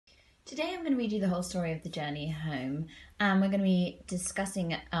Today I'm going to read you the whole story of the journey home, and we're going to be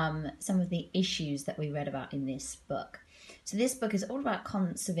discussing some of the issues that we read about in this book. So this book is all about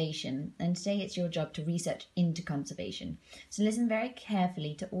conservation, and today it's your job to research into conservation. So listen very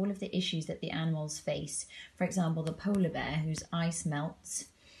carefully to all of the issues that the animals face. For example, the polar bear whose ice melts,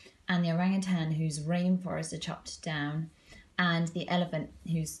 and the orangutan whose rainforests are chopped down, and the elephant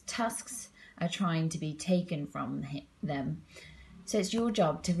whose tusks are trying to be taken from them. So it's your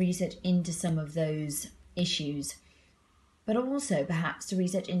job to research into some of those issues, but also perhaps to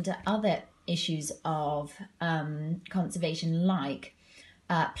research into other issues of conservation, like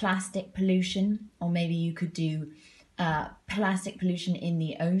plastic pollution, or maybe you could do plastic pollution in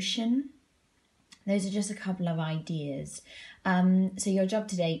the ocean. Those are just a couple of ideas. So your job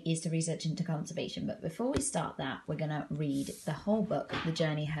today is to research into conservation. But before we start that, we're going to read the whole book, The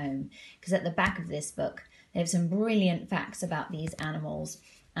Journey Home, because at the back of this book, they have some brilliant facts about these animals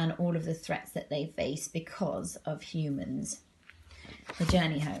and all of the threats that they face because of humans. The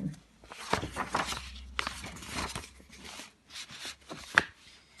Journey Home.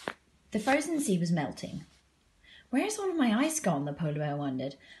 The frozen sea was melting. Where is all of my ice gone, the polar bear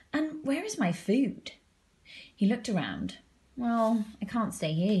wondered, and where is my food? He looked around. Well, I can't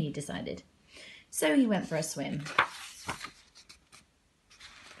stay here, he decided. So he went for a swim.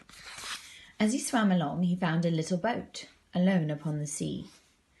 As he swam along, he found a little boat, alone upon the sea.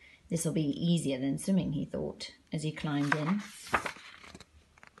 This'll be easier than swimming, he thought, as he climbed in.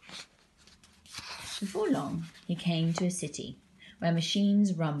 Before long, he came to a city where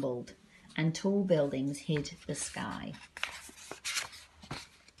machines rumbled and tall buildings hid the sky.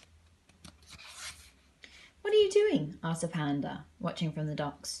 What are you doing? Asked a panda, watching from the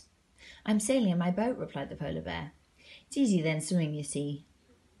docks. I'm sailing in my boat, replied the polar bear. It's easier than swimming, you see.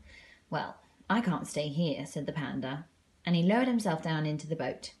 Well, I can't stay here, said the panda, and he lowered himself down into the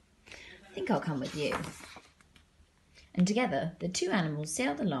boat. I think I'll come with you. And together, the two animals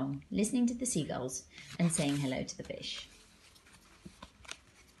sailed along, listening to the seagulls and saying hello to the fish.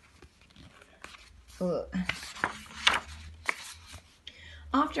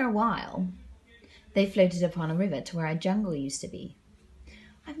 After a while, they floated upon a river to where a jungle used to be.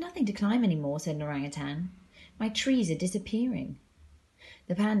 I've nothing to climb anymore, said an orangutan. My trees are disappearing.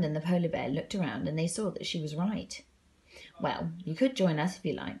 The panda and the polar bear looked around and they saw that she was right. Well, you could join us if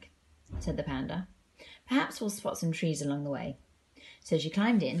you like, said the panda. Perhaps we'll spot some trees along the way. So she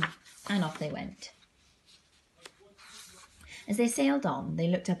climbed in and off they went. As they sailed on, they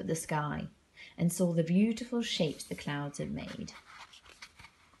looked up at the sky and saw the beautiful shapes the clouds had made.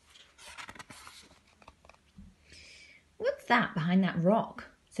 What's that behind that rock?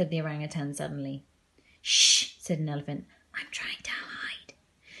 Said the orangutan suddenly. Shh, said an elephant. I'm trying to hide.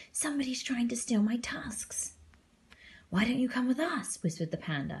 Somebody's trying to steal my tusks. Why don't you come with us? Whispered the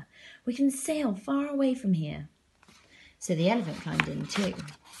panda. We can sail far away from here. So the elephant climbed in too.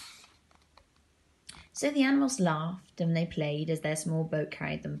 So the animals laughed and they played as their small boat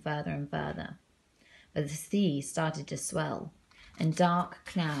carried them further and further. But the sea started to swell and dark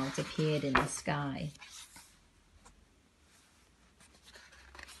clouds appeared in the sky.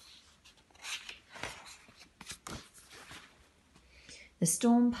 The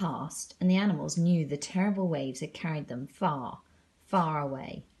storm passed, and the animals knew the terrible waves had carried them far, far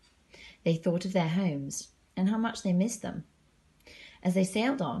away. They thought of their homes and how much they missed them. As they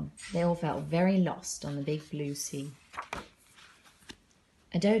sailed on, they all felt very lost on the big blue sea.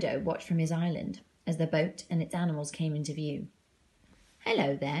 A dodo watched from his island as the boat and its animals came into view.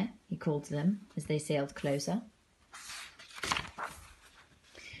 Hello there, he called to them as they sailed closer.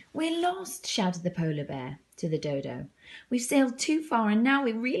 We're lost, shouted the polar bear to the dodo. We've sailed too far and now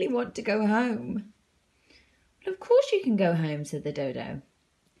we really want to go home. Well, of course you can go home, said the dodo.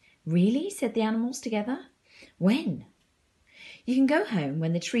 Really? Said the animals together. When? You can go home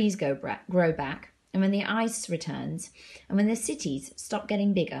when the trees grow back, and when the ice returns, and when the cities stop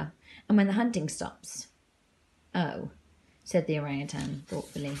getting bigger, and when the hunting stops. Oh, said the orangutan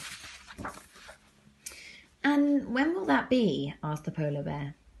thoughtfully. And when will that be? Asked the polar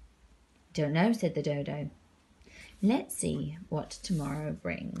bear. Don't know, said the dodo. Let's see what tomorrow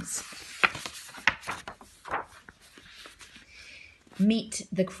brings. Meet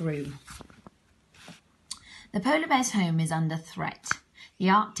the crew. The polar bear's home is under threat.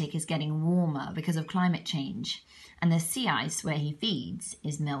 The Arctic is getting warmer because of climate change, and the sea ice where he feeds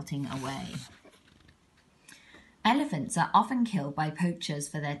is melting away. Elephants are often killed by poachers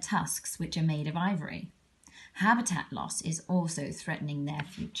for their tusks, which are made of ivory. Habitat loss is also threatening their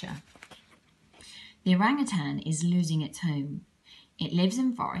future. The orangutan is losing its home. It lives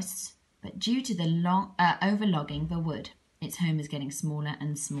in forests, but due to the overlogging for wood, its home is getting smaller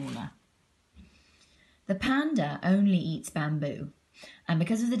and smaller. The panda only eats bamboo, and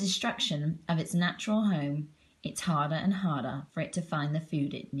because of the destruction of its natural home, it's harder and harder for it to find the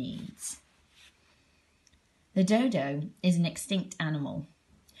food it needs. The dodo is an extinct animal.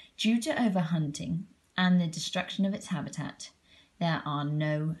 Due to overhunting and the destruction of its habitat, there are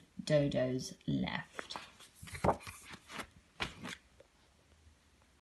no dodos left.